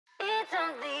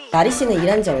나리씨는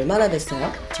일한 지 얼마나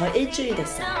됐어요? 저 일주일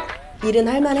됐어요. 일은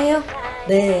할만해요?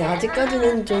 네,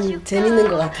 아직까지는 좀 재밌는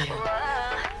것 같아요.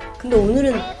 근데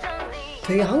오늘은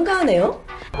되게 한가하네요?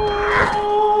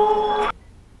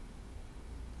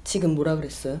 지금 뭐라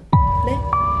그랬어요? 네?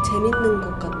 재밌는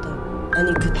것 같다.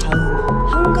 아니 그 다음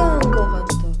한가한 것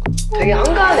같다고. 되게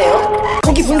한가하네요?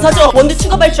 거기 본사죠? 원두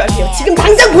추가 발주할게요. 지금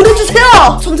당장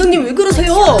보내주세요! 점장님 왜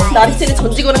그러세요? 나리씨는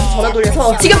전 직원한테 전화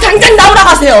돌려서 지금 당장 나오라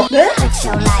하세요! 네?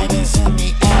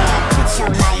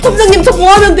 점장님 저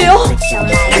뭐하면 돼요?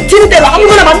 닥치는 대로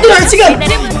아무거나 만들어요 지금!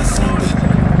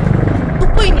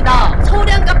 속보입니다.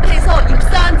 서울의 한 카페에서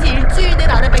입사한 지 일주일 된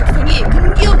아르바이트생이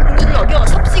금기업 공문을 어겨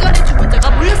섭시간에 주문자가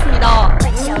몰렸습니다.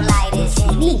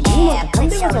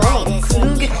 딴데 가자.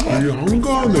 그게 되게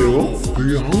한가하네요?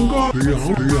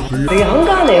 되게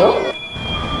한가하네요?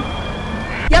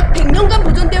 약 100년간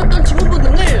보존되었던 주문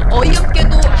본능을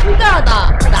어이없게도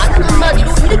한가하다 라는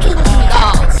한마디로 일으킨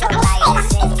것입니다.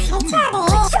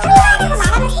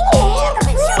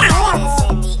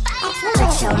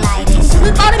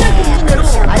 정부는 빠르면 금준으로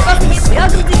알바생의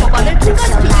대학금지 법안을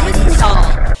통과시키기로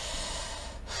했습니다.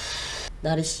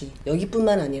 나리씨,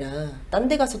 여기뿐만 아니라 딴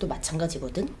데 가서도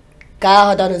마찬가지거든?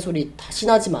 가하다는 소리 다시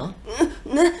나지마.